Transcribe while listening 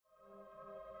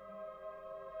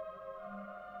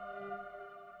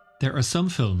There are some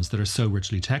films that are so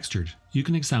richly textured, you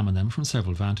can examine them from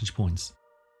several vantage points,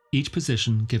 each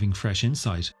position giving fresh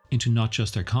insight into not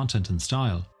just their content and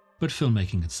style, but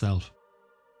filmmaking itself.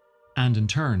 And in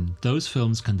turn, those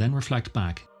films can then reflect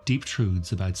back deep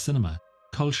truths about cinema,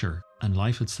 culture, and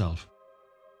life itself.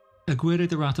 Aguirre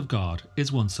the Wrath of God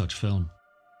is one such film.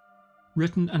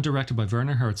 Written and directed by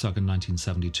Werner Herzog in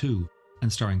 1972,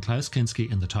 and starring Klaus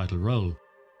Kinski in the title role,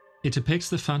 it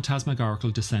depicts the phantasmagorical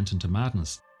descent into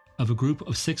madness of a group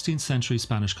of 16th century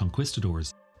Spanish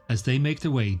conquistadors as they make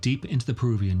their way deep into the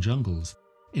Peruvian jungles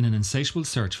in an insatiable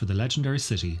search for the legendary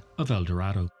city of El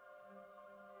Dorado.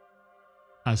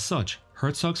 As such,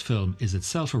 Herzog's film is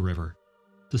itself a river,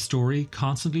 the story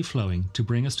constantly flowing to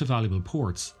bring us to valuable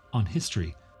ports on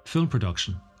history, film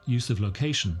production, use of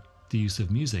location, the use of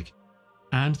music,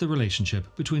 and the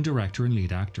relationship between director and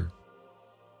lead actor.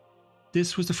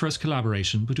 This was the first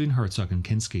collaboration between Herzog and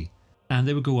Kinski, and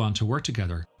they would go on to work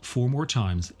together 4 more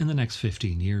times in the next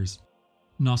 15 years.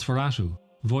 Nosferatu,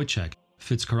 Wojciech,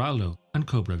 Fitzcarraldo, and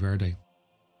Cobra Verde,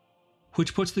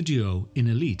 which puts the duo in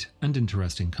elite and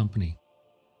interesting company.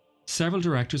 Several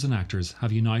directors and actors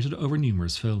have united over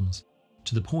numerous films,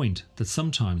 to the point that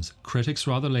sometimes critics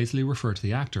rather lazily refer to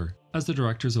the actor as the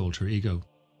director's alter ego.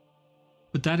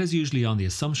 But that is usually on the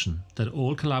assumption that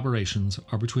all collaborations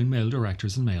are between male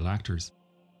directors and male actors.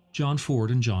 John Ford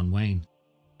and John Wayne,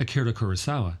 Akira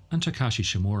Kurosawa and Takashi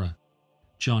Shimura,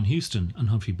 John Huston and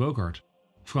Humphrey Bogart,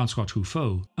 François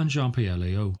Truffaut and Jean-Pierre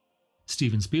Léaud,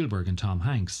 Steven Spielberg and Tom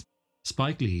Hanks,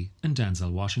 Spike Lee and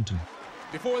Denzel Washington.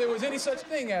 Before there was any such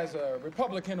thing as a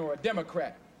Republican or a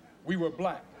Democrat, we were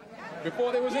black.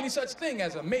 Before there was any such thing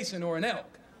as a Mason or an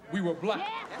elk, we were black.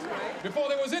 Before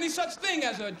there was any such thing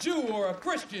as a Jew or a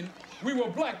Christian, we were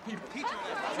black people.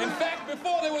 In fact,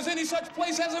 before there was any such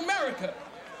place as America,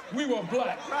 we were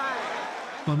black.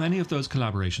 While many of those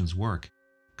collaborations work,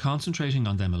 concentrating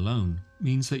on them alone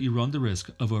means that you run the risk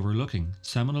of overlooking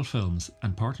seminal films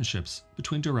and partnerships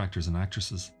between directors and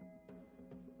actresses.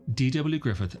 D.W.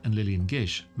 Griffith and Lillian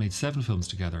Gish made 7 films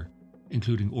together,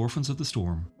 including Orphans of the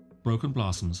Storm, Broken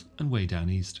Blossoms, and Way Down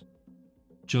East.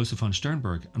 Joseph von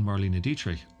Sternberg and Marlene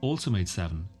Dietrich also made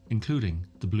 7, including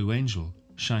The Blue Angel,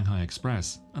 Shanghai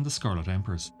Express, and The Scarlet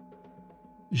Empress.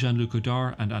 Jean-Luc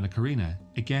Godard and Anna Karina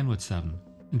again with 7,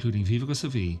 including Viva la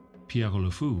Vie, Pierrot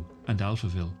le Fou, and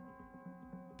Alphaville.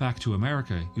 Back to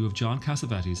America, you have John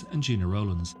Cassavetes and Gina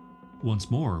Rowlands, once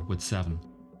more with 7,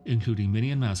 including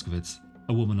Minnie and Maskovitz,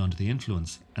 A Woman Under the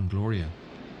Influence, and Gloria.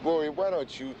 Gloria, why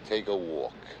don't you take a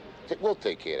walk? We'll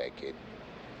take care of that kid.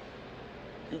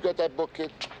 You got that book,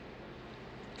 kid?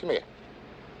 Come here.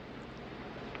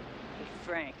 Hey,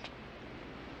 Frank.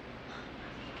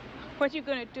 What you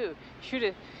gonna do? Shoot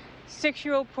a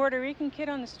 6-year-old Puerto Rican kid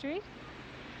on the street?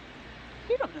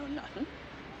 You don't know nothing.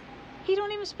 He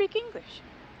don't even speak English.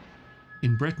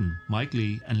 In Britain, Mike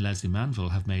Leigh and Leslie Manville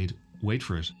have made, wait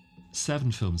for it,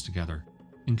 7 films together,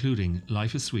 including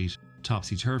Life is Sweet,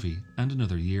 Topsy Turvy, and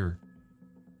Another Year.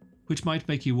 Which might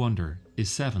make you wonder, is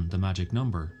 7 the magic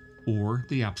number, or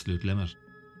the absolute limit?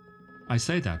 I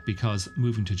say that because,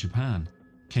 moving to Japan,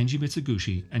 Kenji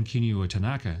Mitsuguchi and Kinuyo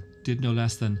Tanaka did no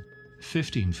less than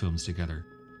 15 films together,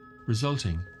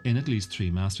 resulting in at least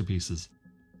 3 masterpieces: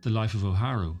 The Life of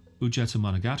Oharu, Ugetsu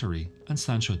Monogatari, and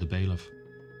Sancho the Bailiff.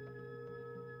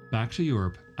 Back to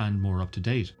Europe, and more up to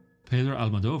date, Pedro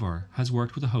Almodovar has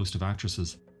worked with a host of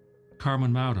actresses: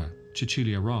 Carmen Maura,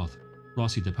 Cecilia Roth,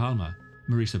 Rossi de Palma,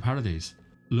 Marisa Paredes,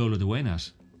 Lola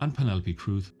Duenas, and Penelope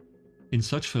Cruz, in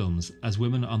such films as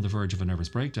Women on the Verge of a Nervous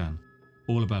Breakdown,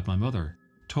 All About My Mother,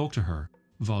 Talk to Her,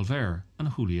 Volver, and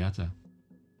Julieta.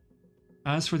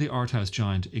 As for the arthouse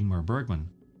giant Ingmar Bergman,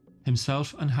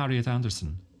 himself and Harriet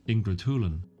Andersson, Ingrid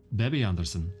Thulin, Bebe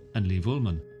Andersson, and Liv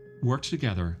Ullmann worked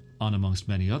together on, amongst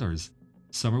many others,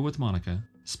 Summer with Monica,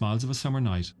 Smiles of a Summer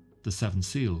Night, The Seventh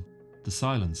Seal, The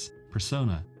Silence,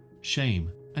 Persona,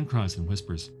 Shame, and Cries and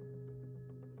Whispers.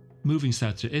 Moving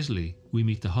south to Italy, we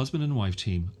meet the husband and wife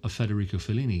team of Federico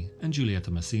Fellini and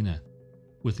Giulietta Messina,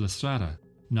 with La Strada,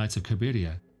 Knights of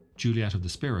Cabiria, Juliet of the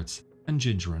Spirits, and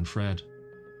Ginger and Fred.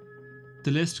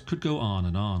 The list could go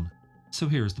on, so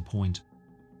here's the point.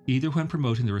 Either when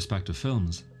promoting their respective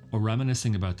films, or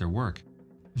reminiscing about their work,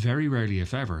 very rarely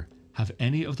if ever have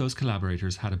any of those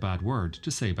collaborators had a bad word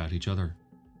to say about each other.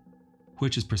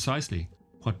 Which is precisely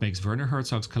what makes Werner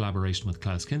Herzog's collaboration with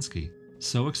Klaus Kinski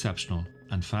so exceptional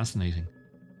and fascinating.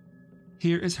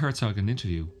 Here is Herzog in an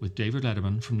interview with David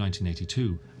Letterman from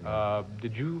 1982.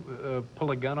 Did you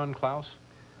pull a gun on Klaus?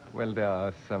 Well, there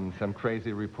are some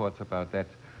crazy reports about that.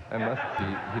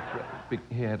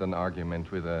 He had an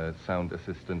argument with a sound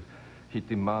assistant. he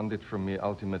demanded from me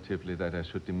ultimately that I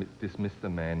should dismiss the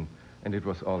man. And it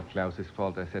was all Klaus's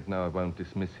fault. I said, no, I won't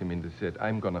dismiss him. And he said,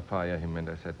 I'm going to fire him. And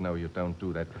I said, no, you don't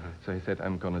do that. So he said,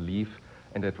 I'm going to leave.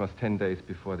 And that was 10 days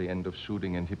before the end of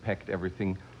shooting. And he packed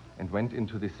everything and went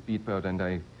into this speedboat. And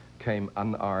I came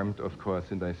unarmed, of course,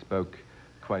 and I spoke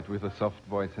quite with a soft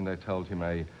voice. And I told him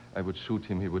I would shoot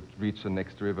him. He would reach the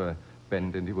next river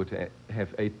bend, and he would have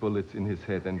 8 bullets in his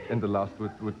head. And the last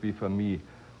would be for me.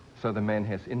 So the man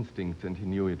has instincts, and he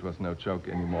knew it was no joke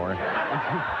anymore.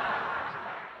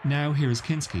 Now here is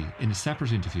Kinski in a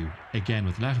separate interview, again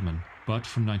with Letterman, but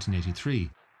from 1983,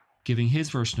 giving his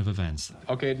version of events.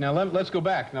 Okay, now let's go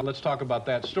back. Now let's talk about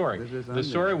that story. The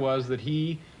story was that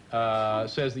he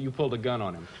says that you pulled a gun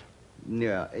on him.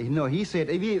 Yeah, no, he said,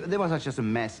 there was just a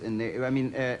mess. And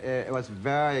it was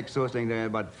very exhausting there,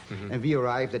 but and we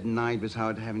arrived at night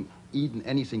without having eaten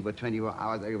anything for 24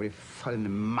 hours. Everybody fell in the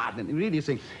mud and really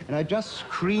thing. And I just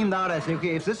screamed out. I said,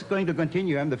 okay, if this is going to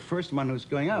continue, I'm the first one who's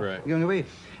going up, going away.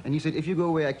 And he said, if you go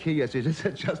away, I kill you. I said, this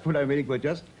is just what I'm waiting for.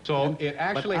 Just. So it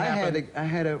actually happened.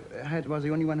 I was the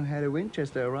only one who had a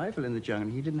Winchester rifle in the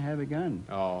jungle. He didn't have a gun.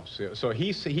 Oh, so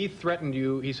he threatened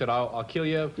you. He said, I'll kill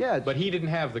you. Yeah. But he didn't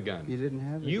have the gun. He didn't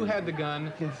have. You had the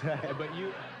gun. But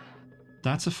you.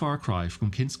 That's a far cry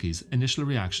from Kinski's initial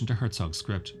reaction to Herzog's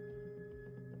script.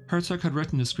 Herzog had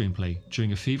written a screenplay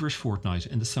during a feverish fortnight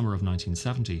in the summer of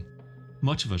 1970,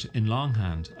 much of it in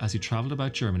longhand as he travelled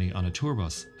about Germany on a tour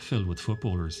bus filled with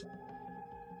footballers.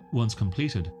 Once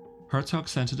completed, Herzog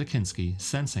sent it to Kinski,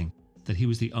 sensing that he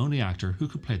was the only actor who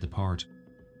could play the part.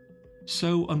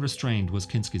 So unrestrained was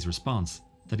Kinski's response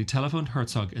that he telephoned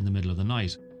Herzog in the middle of the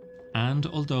night, and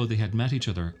although they had met each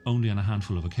other only on a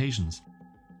handful of occasions,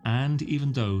 and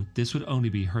even though this would only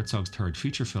be Herzog's third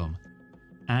feature film,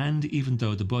 and even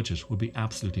though the budget would be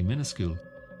absolutely minuscule,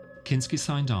 Kinski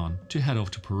signed on to head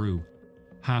off to Peru,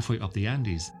 halfway up the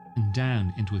Andes and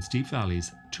down into its deep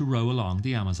valleys to row along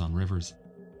the Amazon rivers.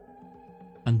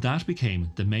 And that became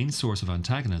the main source of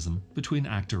antagonism between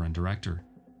actor and director.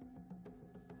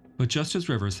 But just as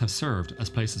rivers have served as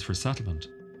places for settlement,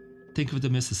 think of the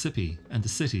Mississippi and the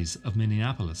cities of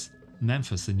Minneapolis,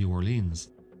 Memphis and New Orleans,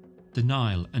 the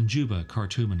Nile and Juba,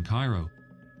 Khartoum and Cairo,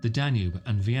 the Danube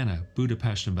and Vienna,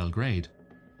 Budapest and Belgrade,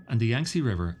 and the Yangtze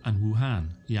River and Wuhan,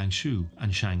 Yangshu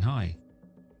and Shanghai.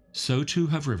 So too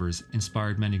have rivers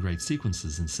inspired many great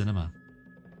sequences in cinema.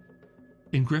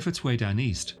 In Griffith's Way Down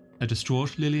East, a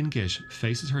distraught Lillian Gish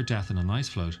faces her death in an ice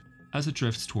float as it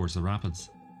drifts towards the rapids.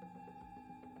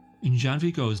 In Jean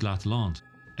Vigo's L'Atalante,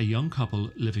 a young couple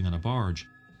living on a barge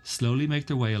slowly make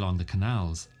their way along the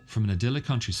canals from an idyllic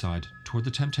countryside toward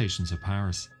the temptations of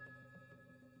Paris.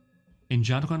 In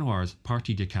Jean Renoir's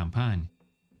Partie de Campagne,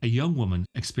 a young woman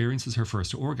experiences her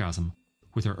first orgasm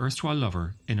with her erstwhile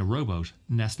lover in a rowboat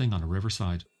nestling on a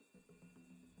riverside.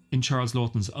 In Charles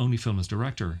Laughton's only film as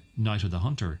director, Night of the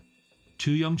Hunter,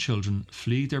 2 young children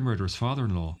flee their murderous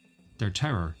father-in-law, their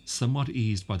terror somewhat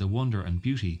eased by the wonder and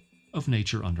beauty of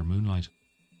nature under moonlight.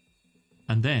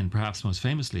 And then, perhaps most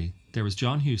famously, there is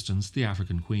John Huston's The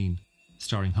African Queen,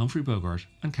 starring Humphrey Bogart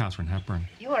and Katharine Hepburn.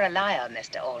 You are a liar,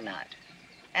 Mr. Allnut.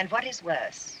 And what is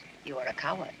worse, you are a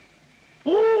coward.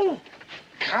 Ooh,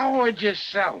 coward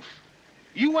yourself.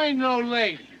 You ain't no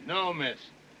lady, no, miss.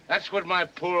 That's what my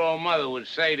poor old mother would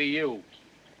say to you.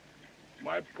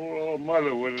 My poor old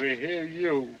mother would hear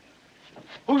you.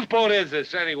 Whose boat is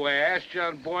this, anyway? I asked you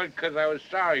on board because I was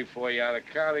sorry for you on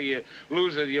account of you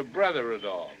losing your brother and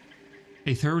all.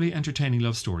 A thoroughly entertaining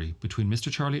love story between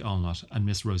Mr. Charlie Allnut and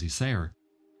Miss Rosie Sayer,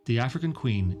 The African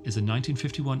Queen is a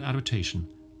 1951 adaptation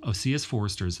of C.S.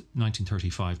 Forrester's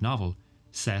 1935 novel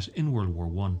set in World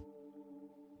War I.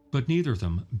 But neither of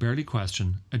them barely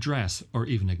question, address, or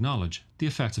even acknowledge the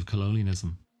effects of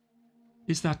colonialism.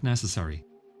 Is that necessary?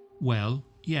 Well,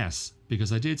 yes,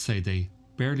 because I did say they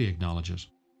barely acknowledge it,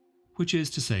 which is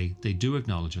to say they do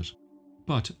acknowledge it,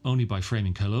 but only by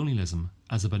framing colonialism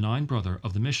as a benign brother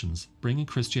of the missions bringing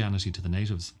Christianity to the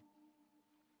natives.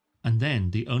 And then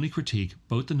the only critique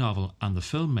both the novel and the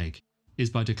film make is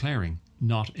by declaring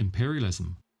not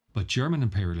imperialism, but German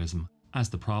imperialism as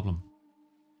the problem,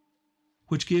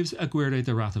 which gives Aguirre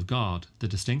the Wrath of God the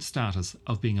distinct status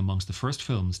of being amongst the first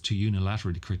films to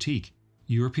unilaterally critique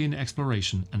European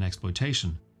exploration and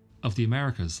exploitation of the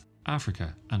Americas,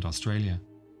 Africa and Australia.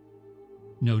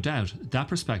 No doubt that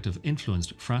perspective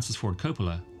influenced Francis Ford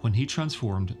Coppola when he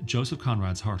transformed Joseph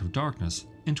Conrad's Heart of Darkness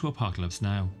into Apocalypse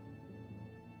Now.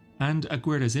 And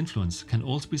Aguirre's influence can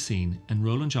also be seen in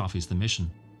Roland Joffe's The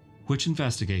Mission, which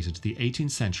investigated the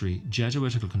 18th century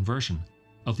Jesuitical conversion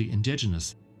of the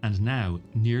indigenous and now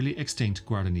nearly extinct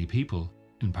Guarani people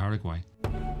in Paraguay.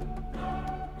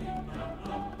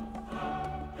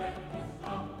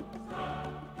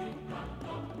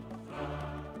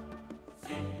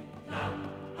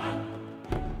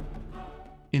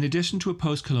 In addition to a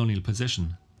post-colonial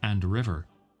position and a river,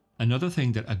 another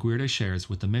thing that Aguirre shares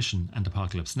with The Mission and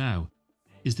Apocalypse Now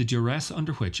is the duress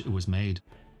under which it was made.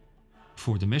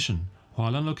 For The Mission,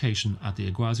 while on location at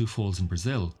the Iguazu Falls in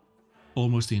Brazil,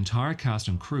 almost the entire cast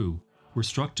and crew were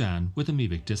struck down with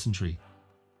amoebic dysentery.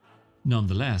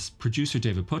 Nonetheless, producer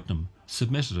David Putnam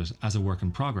submitted it as a work in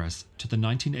progress to the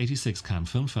 1986 Cannes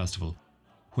Film Festival,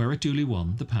 where it duly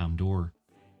won the Palme d'Or.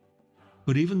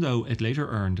 But even though it later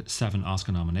earned 7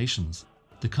 Oscar nominations,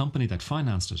 the company that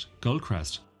financed it,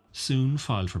 Goldcrest, soon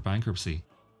filed for bankruptcy,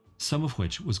 some of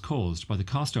which was caused by the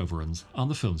cost overruns on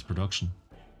the film's production.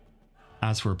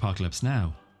 As for Apocalypse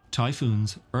Now,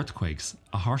 typhoons, earthquakes,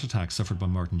 a heart attack suffered by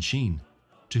Martin Sheen,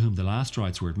 to whom the last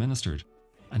rites were administered,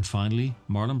 and finally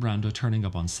Marlon Brando turning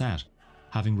up on set,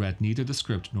 having read neither the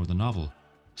script nor the novel,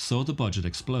 saw the budget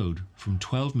explode from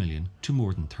 12 million to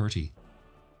more than 30.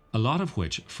 A lot of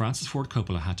which Francis Ford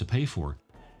Coppola had to pay for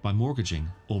by mortgaging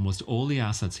almost all the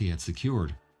assets he had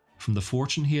secured from the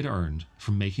fortune he had earned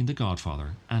from making The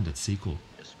Godfather and its sequel.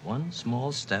 Just one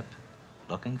small step,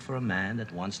 looking for a man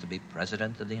that wants to be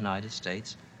president of the United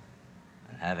States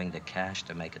and having the cash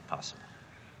to make it possible.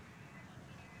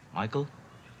 Michael,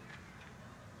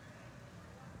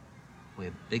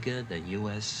 we're bigger than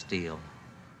U.S. Steel.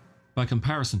 By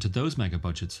comparison to those mega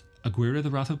budgets, Aguirre the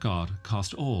Wrath of God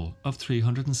cost all of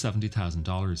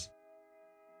 $370,000.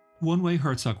 One way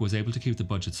Herzog was able to keep the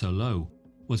budget so low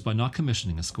was by not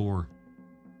commissioning a score.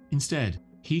 Instead,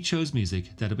 he chose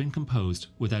music that had been composed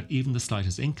without even the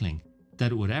slightest inkling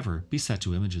that it would ever be set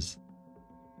to images.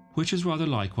 Which is rather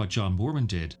like what John Boorman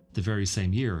did the very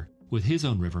same year with his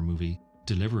own river movie,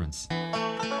 Deliverance.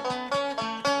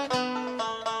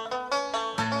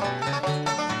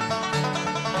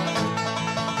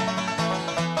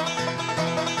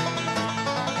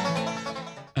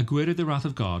 Aguirre the Wrath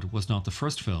of God was not the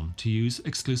first film to use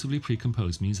exclusively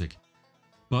pre-composed music,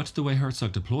 but the way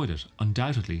Herzog deployed it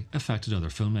undoubtedly affected other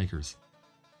filmmakers.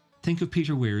 Think of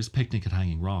Peter Weir's Picnic at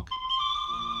Hanging Rock.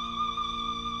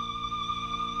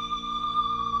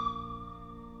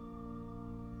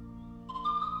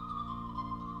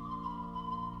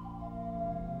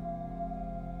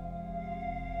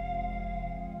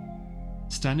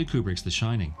 Stanley Kubrick's The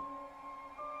Shining.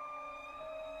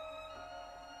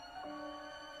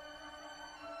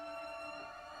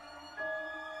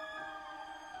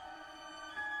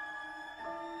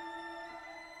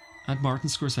 And Martin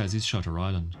Scorsese's Shutter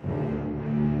Island.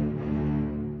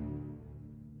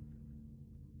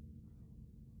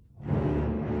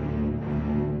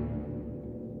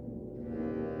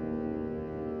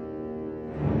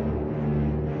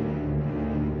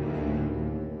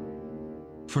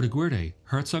 For Aguirre,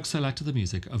 Herzog selected the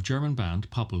music of German band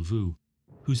Popol Vuh,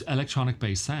 whose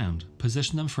electronic-based sound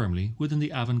positioned them firmly within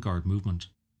the avant-garde movement.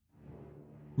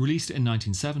 Released in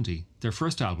 1970, their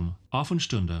first album,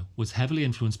 Offenstunde, was heavily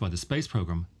influenced by the space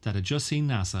program that had just seen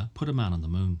NASA put a man on the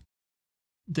moon.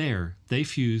 There, they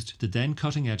fused the then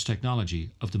cutting-edge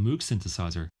technology of the Moog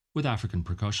synthesizer with African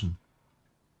percussion.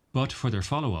 But for their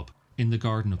follow-up, In the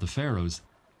Garden of the Pharaohs,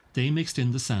 they mixed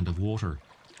in the sound of water,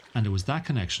 and it was that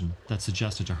connection that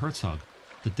suggested to Herzog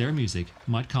that their music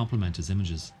might complement his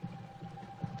images.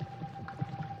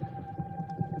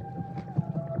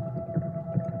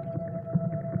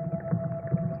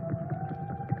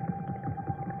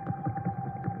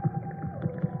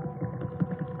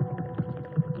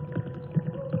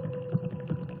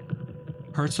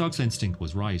 Herzog's instinct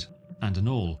was right, and in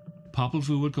all, Popol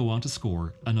Vuh would go on to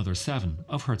score another 7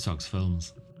 of Herzog's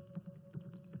films.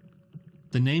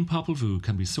 The name Popol Vuh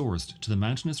can be sourced to the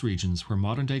mountainous regions where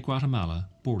modern-day Guatemala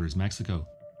borders Mexico.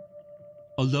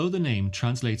 Although the name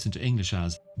translates into English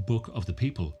as Book of the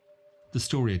People, the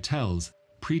story it tells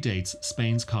predates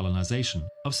Spain's colonization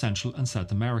of Central and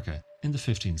South America in the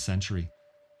 15th century.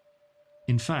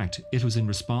 In fact, it was in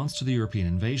response to the European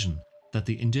invasion that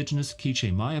the indigenous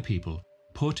Quiche Maya people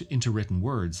put into written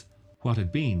words what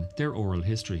had been their oral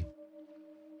history.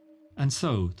 And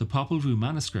so, the Popol Vuh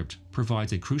manuscript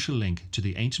provides a crucial link to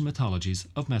the ancient mythologies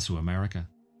of Mesoamerica.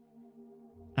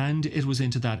 And it was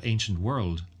into that ancient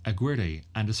world Aguirre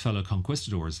and his fellow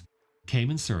conquistadors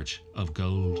came in search of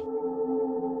gold.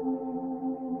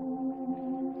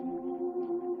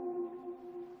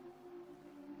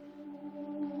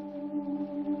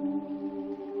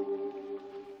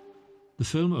 The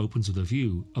film opens with a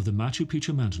view of the Machu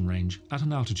Picchu mountain range at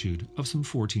an altitude of some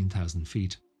 14,000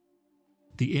 feet.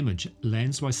 The image,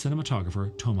 lensed by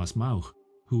cinematographer Thomas Mauch,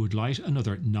 who would light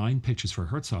another 9 pictures for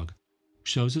Herzog,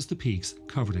 shows us the peaks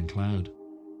covered in cloud.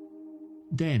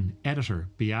 Then editor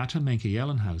Beate Menke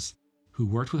Jellenhuis, who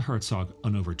worked with Herzog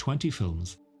on over 20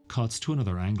 films, cuts to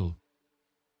another angle.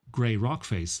 grey rock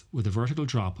face with a vertical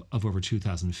drop of over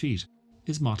 2,000 feet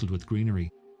is mottled with greenery,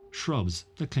 shrubs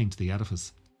that cling to the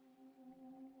edifice.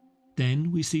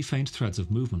 Then we see faint threads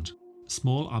of movement,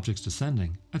 small objects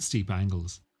descending at steep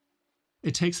angles.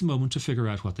 It takes a moment to figure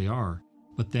out what they are,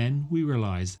 but then we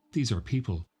realise these are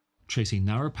people, tracing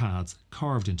narrow paths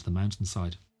carved into the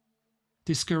mountainside.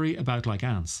 They scurry about like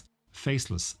ants,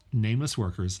 faceless, nameless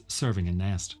workers serving a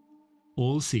nest,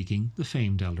 all seeking the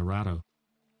famed El Dorado.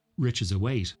 Riches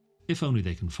await, if only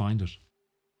they can find it.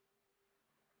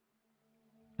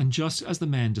 And just as the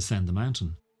men descend the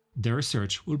mountain, their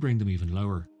search will bring them even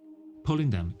lower, pulling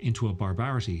them into a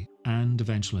barbarity and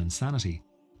eventual insanity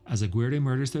as Aguirre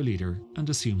murders their leader and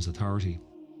assumes authority.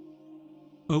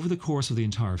 Over the course of the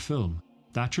entire film,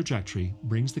 that trajectory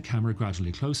brings the camera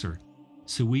gradually closer,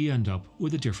 so we end up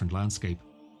with a different landscape,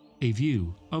 a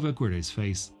view of Aguirre's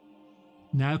face.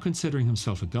 Now considering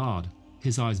himself a god,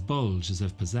 his eyes bulge as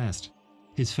if possessed,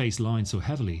 his face lined so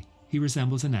heavily he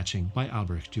resembles an etching by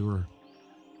Albrecht Dürer.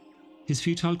 His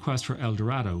futile quest for El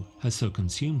Dorado has so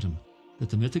consumed him that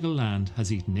the mythical land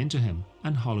has eaten into him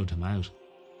and hollowed him out,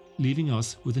 leaving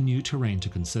us with a new terrain to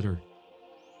consider.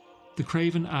 The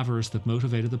craven avarice that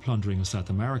motivated the plundering of South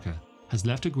America has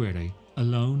left Aguirre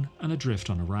alone and adrift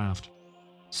on a raft,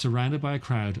 surrounded by a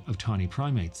crowd of tiny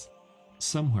primates.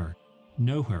 Somewhere,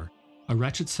 nowhere, a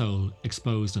wretched soul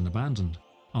exposed and abandoned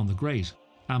on the great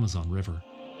Amazon River.